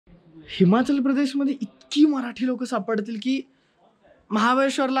हिमाचल प्रदेशमध्ये इतकी मराठी लोक सापडतील की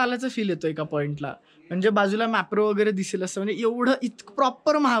महाबळेश्वरला आल्याचा फील येतो एका पॉइंटला. म्हणजे बाजूला मॅप्रो वगैरे दिसेल असं, म्हणजे एवढं इतकं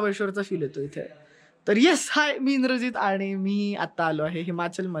प्रॉपर महाबळेश्वरचा फील येतो इथे. तर येस, हाय, मी इंद्रजीत आणि मी आत्ता आलो आहे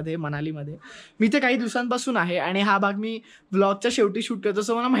हिमाचलमध्ये, मनालीमध्ये. मी इथे काही दिवसांपासून आहे आणि हा भाग मी व्लॉगच्या शेवटी शूट करतो.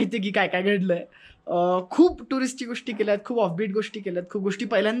 असं मला माहिती आहे की काय काय घडलं आहे. खूप टुरिस्टची गोष्टी केल्यात, खूप ऑफबीट गोष्टी केल्यात, खूप गोष्टी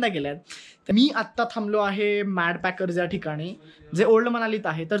पहिल्यांदा केल्यात. तर मी आत्ता थांबलो आहे मॅड पॅकर्स या ठिकाणी, जे ओल्ड मनालीत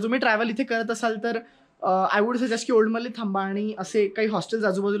आहे. तर तुम्ही ट्रॅव्हल इथे करत असाल तर आय वुड सजेस्ट की ओल्ड मनालीत थांबा आणि असे काही हॉस्टेल्स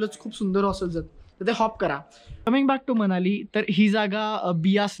आजूबाजूलाच खूप सुंदर हॉस्टेल्स आहेत, तर ते हॉप करा. कमिंग बॅक टू मनाली, तर ही जागा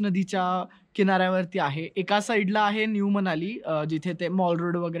बियास नदीच्या किनाऱ्यावरती आहे. एका साईडला आहे न्यू मनाली, जिथे ते मॉल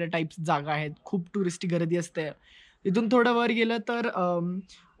रोड वगैरे टाईप्स जागा आहेत, खूप टुरिस्टी गर्दी असते. इथून थोडं वर गेलं तर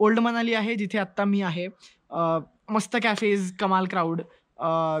ओल्ड मनाली आहे, जिथे आत्ता मी आहे. मस्त कॅफेज, कमाल क्राऊड,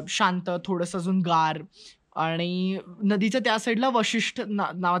 शांत, थोडंसं अजून गार. आणि नदीच्या त्या साईडला वशिष्ठ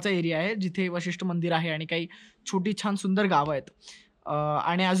नावाचा एरिया आहे, जिथे वशिष्ठ मंदिर आहे आणि काही छोटी छान सुंदर गावं आहेत.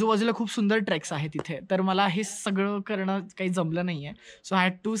 आणि आजूबाजूला खूप सुंदर ट्रेक्स आहेत तिथे. तर मला हे सगळं करणं काही जमलं नाही आहे, so I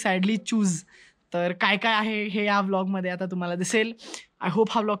had to sadly choose. तर काय काय आहे हे या व्लॉगमध्ये आता तुम्हाला दिसेल. आय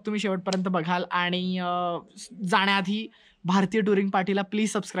होप हा व्लॉग तुम्ही शेवटपर्यंत बघाल. आणि जाण्याआधी भारतीय टुरिंग पार्टीला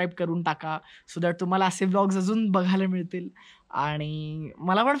प्लीज सबस्क्राईब करून टाका, सो दॅट तुम्हाला असे व्लॉग्स अजून बघायला मिळतील आणि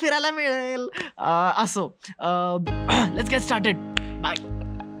मला पण फिरायला मिळेल. असो, लेट्स गेट स्टार्टेड. बाय.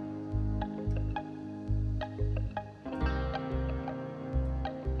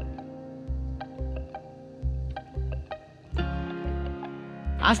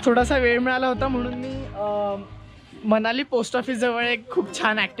 आज थोडासा वेळ मिळाला होता म्हणून मी मनाली पोस्ट ऑफिस जवळ एक खूप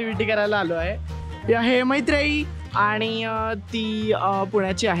छान ॲक्टिव्हिटी करायला आलो आहे. ही आहे मैत्रेयी आणि ती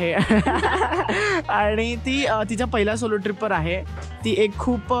पुण्याची आहे आणि ती तिच्या पहिल्या सोलो ट्रिपवर आहे. ती एक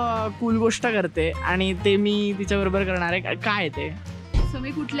खूप कूल गोष्ट करते आणि ते मी तिच्याबरोबर करणार आहे. काय ते, सो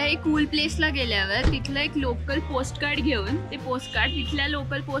मी कुठल्याही कूल प्लेसला गेल्यावर तिथलं एक लोकल पोस्ट कार्ड घेऊन ते पोस्ट कार्ड तिथल्या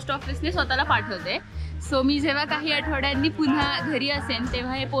लोकल पोस्ट ऑफिसने स्वतःला पाठवते. सो मी जेव्हा काही आठवड्यांनी पुन्हा घरी असेन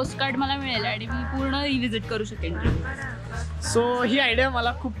तेव्हा हे पोस्ट कार्ड मला मिळेल आणि मी पूर्ण रिव्हिजिट करू शकेन. सो ही आयडिया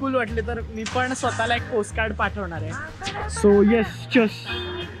मला खूप कूल वाटली, तर मी पण स्वतःला एक पोस्ट कार्ड पाठवणार आहे. सो येस, चस,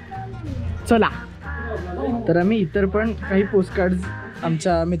 चला. तर आम्ही इतर पण काही पोस्ट कार्ड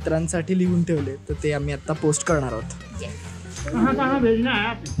आमच्या मित्रांसाठी लिहून ठेवले, तर ते आम्ही आता पोस्ट करणार आहोत.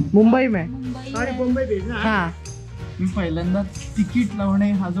 मुंबई में. हां, मी पहिल्यांदा तिकीट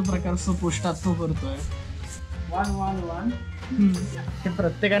लावणे हा जो प्रकार असतो पोस्टात तो करतोय. हे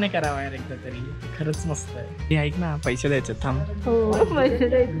प्रत्येकाने करावं यार एकदा तरी, खरंच मस्त आहे. हे ऐक ना, पैसे द्यायचे, थांब. हो, पैसे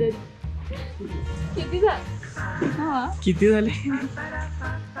द्यायचे. किती झाले?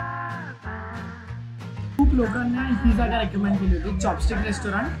 खूप लोकांना ही जागा रेकमेंड केली होती, चॉपस्टिक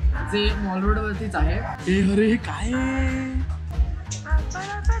रेस्टॉरंट, जे मॉल रोड वरतीच आहे. अरे काय,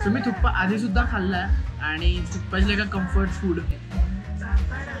 तुम्ही तुप्पा आधी सुद्धा खाल्लाय आणि तुप्पाची का कम्फर्ट फूड.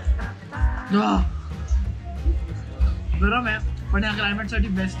 गरम आहे पण या क्लायमेटसाठी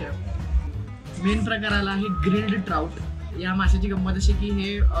बेस्ट आहे. मेन प्रकाराला आहे ग्रिल्ड ट्राउट. या माशाची गंमत अशी की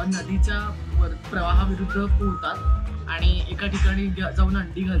हे नदीच्या प्रवाहाविरुद्ध पोहतात आणि एका ठिकाणी जाऊन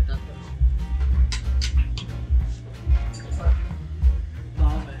अंडी घालतात.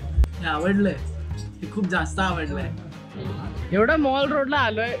 हे आवडलंय, हे खूप जास्त आवडलंय. एवढा मॉल रोडला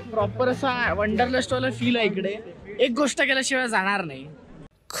आलोय, प्रॉपर असा वंडरलस्ट वाला फील आहे इकडे. एक गोष्ट केल्याशिवाय जाणार नाही.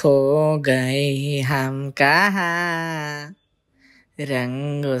 खो गए हम कहाँ,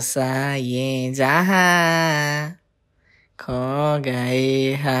 रंग सा ये जहाँ, खो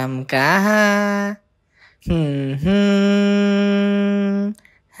गए हम कहाँ,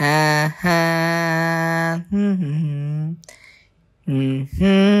 हा हा,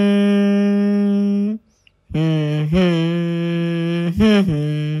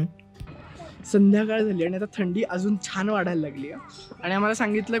 संध्याकाळ झाली आणि आता थंडी अजून छान वाढायला लागली आहे. आणि आम्हाला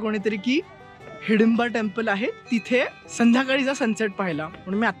सांगितलं कोणीतरी की हिडिंबा टेम्पल आहे तिथे संध्याकाळीचा सनसेट पाहायला,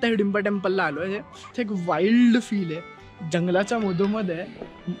 म्हणून मी आत्ता हिडिंबा टेम्पलला आलो आहे. तिथे एक वाईल्ड फील आहे, जंगलाच्या मधोमध्ये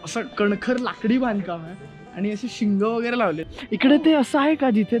असं कणखर लाकडी बांधकाम आहे आणि असे शिंग वगैरे लावले. इकडे ते असं आहे का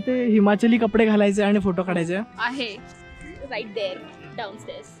जिथे ते हिमाचली कपडे घालायचे आणि फोटो काढायचे आहे? Right there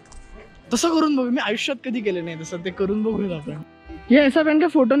डाउनस्टेअर्स. तसं करून बघू, मी आयुष्यात कधी केलं नाही तसं, ते करून बघूया आपण. ये ऐसा पहन के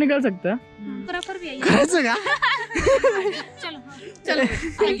फोटो निकल सकता है? करायचं का? चलो.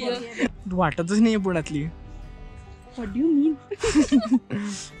 वाटतच नाहीये पुण्यातली. What do you mean?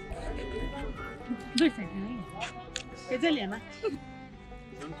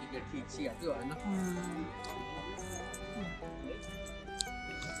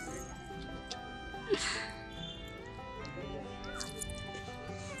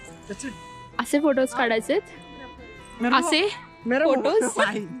 That's it. असे फोटोज काढायचे, असे फोटोज.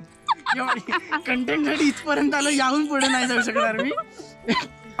 कंटेंटसाठी इथपर्यंत आलं, याहून पुढे नाही जाऊ शकणार मी.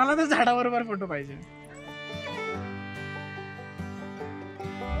 मला तर झाडाबरोबर फोटो पाहिजे.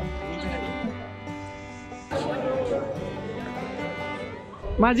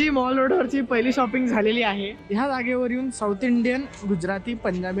 माझी मॉल रोडवरची पहिली शॉपिंग झालेली आहे. ह्या जागेवर येऊन साऊथ इंडियन, गुजराती,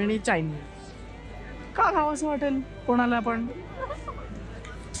 पंजाबी आणि चायनीज का खावं असं वाटेल कोणाला, पण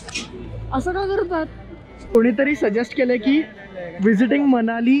असं का करतात? कोणीतरी सजेस्ट केलं की विजिटिंग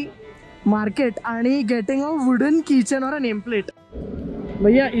मनाली मार्केट आणि गेटिंग अ वुडन किचन और अ नेम प्लेट.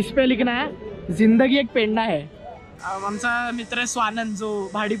 भैया इस पे लिखना है जिंदगी एक पेंडा है. आमचा मित्र स्वानंद जो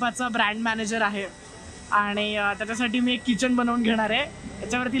भाडीपाचा ब्रँड मॅनेजर आहे आणि त्याच्यासाठी मी एक किचन बनवून घेणार आहे.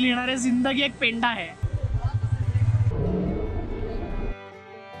 त्याच्यावरती लिहिणार आहे जिंदगी एक पेंडा है.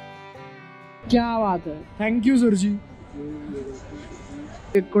 क्या बात है, थँक्यू सरजी.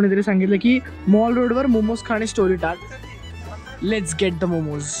 कोणीतरी सांगितलं की मॉल रोडवर मोमोज खाणे स्टोरी टाक. Let's get the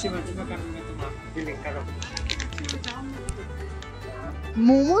momos.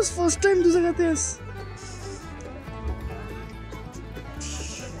 Momos first time तुझं खातेस?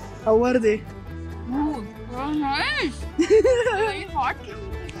 आवर दे.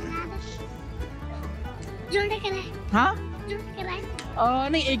 हाँ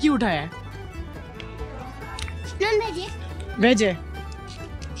नहीं, एक ही उठाया है. वेज है.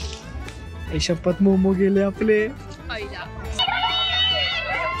 शपथ मोमो गेले आपले.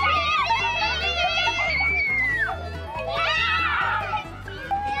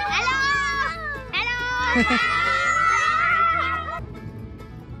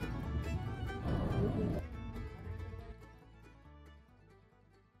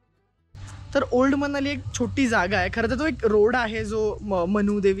 तर ओल्ड मनाली एक छोटी जागा आहे. खरं तर तो एक रोड आहे जो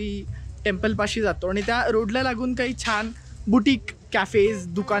मनुदेवी टेम्पल पाशी जातो आणि त्या रोडला लागून काही छान बुटीक, कॅफेज,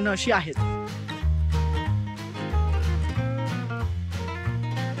 दुकानं अशी आहेत.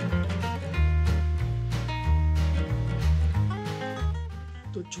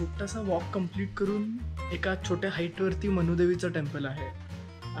 तो छोटासा वॉक कंप्लीट करून एका छोट्या हाईटवरती मनुदेवीचं टेम्पल आहे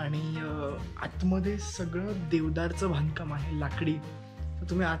आणि आतमध्ये सगळं देवदारचं बांधकाम आहे, लाकडी. तर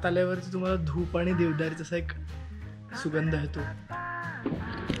तुम्ही आत आल्यावरती तुम्हाला धूप आणि देवदारचा असा एक सुगंध येतो.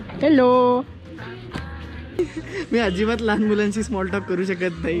 हॅलो. मी अजिबात लहान मुलांशी स्मॉल टॉक करू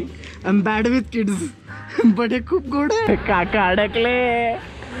शकत नाही. I am bad with kids. But हे खूप गोड आहे. काका अडकले,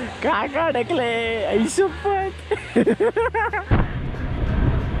 काका अडकले. ऐशोपत.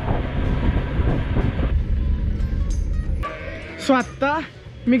 सो आत्ता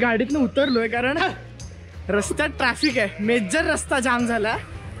मी गाडीतनं उतरलोय कारण रस्त्यात ट्रॅफिक आहे. मेजर रस्ता जाम झाला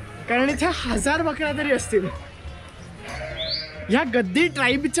कारण इथे 1000 बकऱ्या तरी असतील. ह्या गद्दी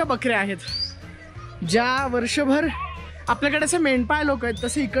ट्राईबच्या बकऱ्या आहेत ज्या वर्षभर आपल्याकडे असे मेंढपाळ लोक आहेत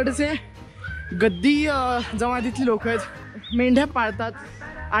तसे इकडचे गद्दी जमातीतली लोक आहेत. मेंढ्या पाळतात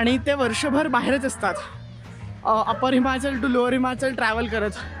आणि ते वर्षभर बाहेरच असतात. अपर Himachal to lower Himachal travel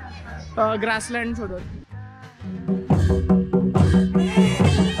करत ग्रासलँड शोधत.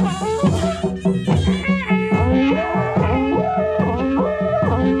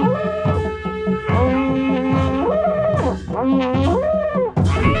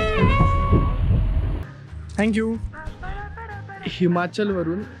 थँक्यू.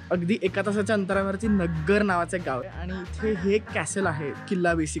 हिमाचलवरून अगदी 1 तासाच्या अंतरावरती नग्गर नावाचं एक गाव आहे आणि इथे हे एक कॅसल आहे,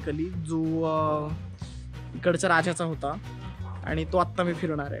 किल्ला बेसिकली, जो इकडच्या राजाचा होता आणि तो आत्ता मी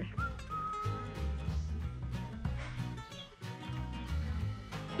फिरणार आहे.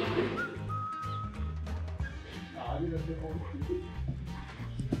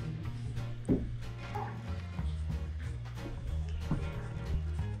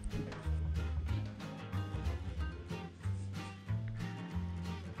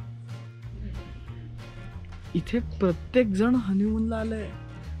 इथे प्रत्येक जण हनीमूनला आलाय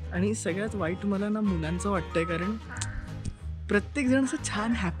आणि सगळ्यात वाईट मला ना मुलांचं वाटतंय कारण प्रत्येक जण असं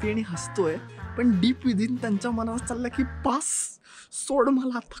छान हॅपी आणि हसतोय पण डीप विदिन त्यांच्या मनावर चाललं की पास सोड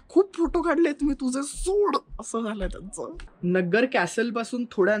मला, आता खूप फोटो काढलेत मी तुझे, सोड, असं झालंय त्यांचं. नग्गर कॅसल पासून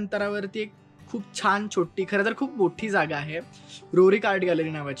थोड्या अंतरावरती एक खूप छान छोटी, खरं तर खूप मोठी जागा आहे, रोरिक आर्ट गॅलरी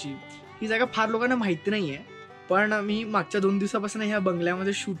नावाची. ही जागा फार लोकांना माहिती नाहीये पण मी मागच्या 2 दिवसापासून ह्या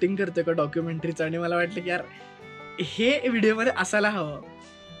बंगल्यामध्ये शूटिंग करतोय का डॉक्युमेंटरीचं आणि मला वाटलं की यार हे व्हिडिओमध्ये असायला हवं.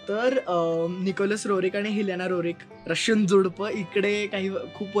 तर निकोलस रोरिक आणि हिलेना रोरिक, रशियन जोडपं, इकडे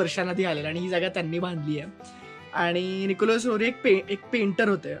खूप वर्षांआधी आलेलं आणि ही जागा त्यांनी बांधली आहे. आणि निकोलस रोरिक एक पेंटर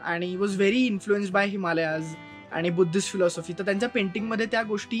होते आणि was very influenced by Himalayas आणि बुद्धिस्ट फिलॉसॉफी. तर त्यांच्या पेंटिंगमध्ये त्या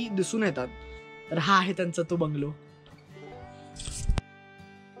गोष्टी दिसून येतात. तर हा आहे त्यांचा तो बंगलो.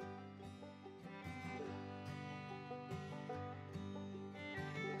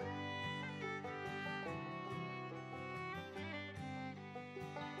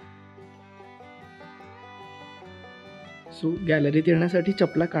 सो गॅलरीत येण्यासाठी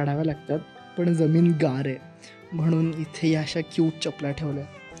चपला काढाव्या लागतात, पण जमीन गार आहे म्हणून इथे या अशा क्यूट चपला ठेवल्या,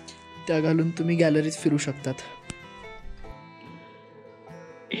 त्या घालून तुम्ही गॅलरीत फिरू शकतात.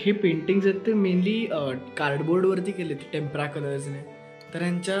 हे पेंटिंग्स आहेत ते मेनली कार्डबोर्डवरती केले ते टेम्परा कलर्सने. तर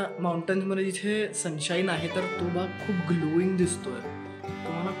यांच्या माउंटन्समध्ये जिथे सनशाईन आहे तर तो भाग खूप ग्लोईंग दिसतोय.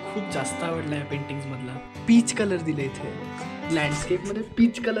 तो मला खूप जास्त आवडला या पेंटिंग्समधला. पीच कलर दिले इथे, लँडस्केपमध्ये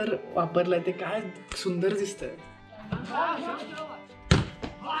पीच कलर वापरलाय, ते काय सुंदर दिसतंय.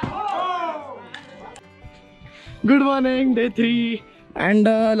 Good morning, day 3 and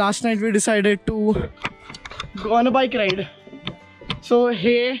last night we decided to go on a bike ride. So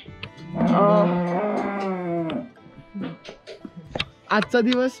हे आजचा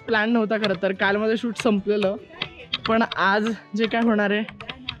दिवस प्लॅन नव्हता खरं तर, काल माझं शूट संपलेलं, पण आज जे काय होणार आहे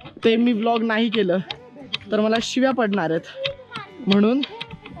ते मी व्लॉग नाही केलं तर मला शिव्या पडणार आहेत, म्हणून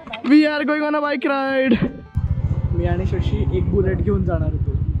we R going on a bike ride. मी आणि शशी एक बुलेट घेऊन जाणार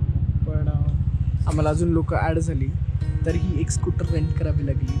होतो, पण आम्हाला अजून लोक ॲड झाली तर ही एक स्कूटर रेंट करावी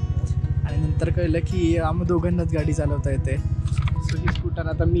लागली आणि नंतर कळलं की आम्ही दोघांनाच गाडी चालवता येते. सो ही स्कूटर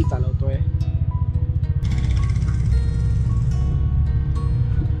आता मी चालवतोय.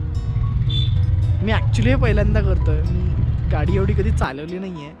 मी ॲक्च्युली पहिल्यांदा करतोय, मी गाडी एवढी कधी चालवली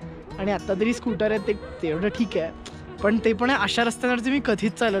नाही आहे आणि आत्ता तरी स्कूटर आहे ते एवढं ठीक आहे, पण ते पण अशा रस्त्यांवरती मी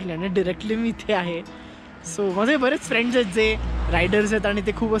कधीच चालवली आणि डिरेक्टली मी इथे आहे. सो माझे बरेच फ्रेंड्स आहेत जे रायडर्स आहेत आणि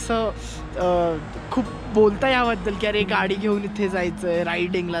ते खूप असं खूप बोलता याबद्दल की अरे गाडी घेऊन इथे जायचं आहे,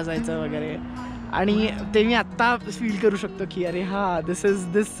 रायडिंगला जायचं वगैरे, आणि ते मी आत्ता फील करू शकतो की अरे हां दिस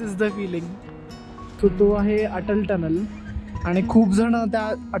इज द फिलिंग. सो तो आहे अटल टनल आणि खूप जण त्या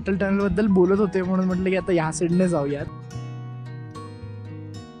अटल टनलबद्दल बोलत होते म्हणून म्हटलं की आता ह्या साईडने जाऊयात.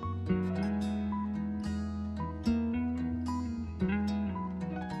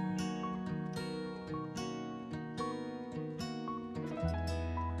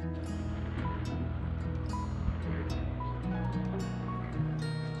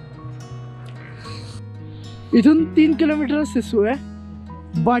 इथून 3 किलोमीटर सिसू आहे,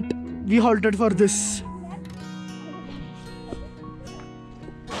 बट वी हॉल्टेड फॉर दिस.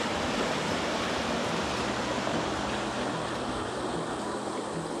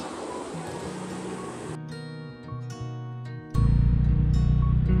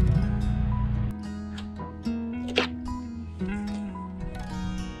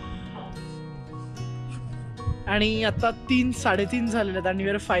 आणि आता 3-3:30 झालेले आहेत आणि we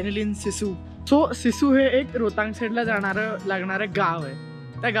R finally in Sissu. So Sissu हे एक रोहतांग साईडला लागणारं गाव आहे.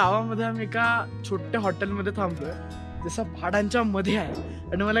 त्या गावामध्ये आम्ही एका छोट्या हॉटेलमध्ये थांबलोय, जसं भाडांच्या मध्ये आहे,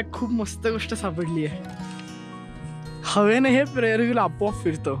 आणि मला खूप मस्त गोष्ट सापडली आहे. हवेने हे प्रेयर व्हील आपोआप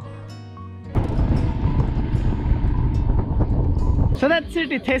फिरतो. So that's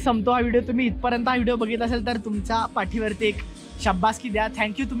it. इथे संपतो हा व्हिडिओ. तुम्ही इथपर्यंत हा व्हिडिओ बघितला असेल तर तुमच्या पाठीवरती एक शाबासकी द्या.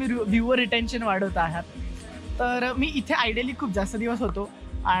 थँक्यू, तुम्ही व्ह्यूवर रिटेन्शन वाढवत आहात. तर मी इथे आयडियली खूप जास्त दिवस होतो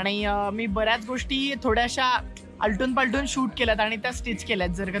आणि मी बऱ्याच गोष्टी थोड्याशा आलटून पालटून शूट केल्यात आणि त्या स्टिच केल्यात.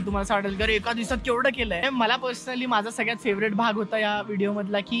 जर का तुम्हाला असं वाटेल की एका दिवसात केवढं केलंय. मला पर्सनली माझा सगळ्यात फेवरेट भाग होता या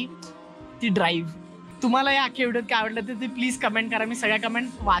व्हिडिओमधला की ती ड्राईव्ह. तुम्हाला या अख्ख्या व्हिडिओत काय आवडलं ते प्लीज कमेंट करा. मी सगळ्या कमेंट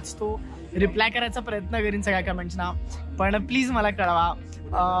वाचतो, रिप्लाय करायचा प्रयत्न करीन सगळ्या कमेंट्सना, पण प्लीज मला कळवा.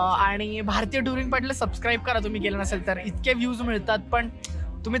 आणि भारतीय टुरिंग पडलं सबस्क्राईब करा तुम्ही केलं नसेल तर. इतके व्ह्यूज मिळतात पण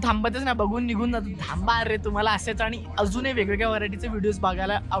तुम्ही थांबतच ना, बघून निघून जातो. थांबा अरे, तुम्हाला असेच आणि अजूनही वेगवेगळ्या व्हरायटीचे व्हिडिओज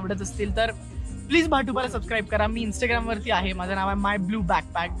बघायला आवडत असतील तर प्लीज भाटुबाला सबस्क्राईब करा. मी इंस्टाग्रामवरती आहे, माझं नाव आहे माय ब्लू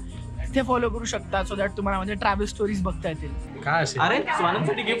बॅकपॅक. तिथे फॉलो करू शकता सो दॅट तुम्हाला म्हणजे ट्रॅव्हल स्टोरीज बघता येतील. काय असेल? अरे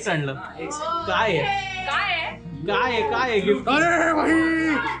स्वानंदसाठी गिफ्ट आणलं. काय आहे काय आहे गिफ्ट? अरे भाई,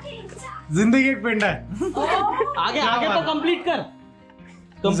 जिंदगी एक पेंडा है. आगे तो कंप्लीट कर.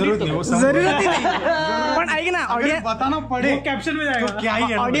 जरूरत नाही. पण ऐक ना, बताना पडे कॅप्शन में जाएगा. क्या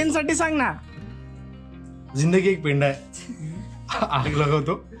ही ऑडियन्स साठी सांग ना. जिंदगी एक पेंडा है, आग लगाओ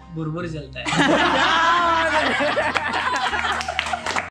तो बुरबुर जलता है.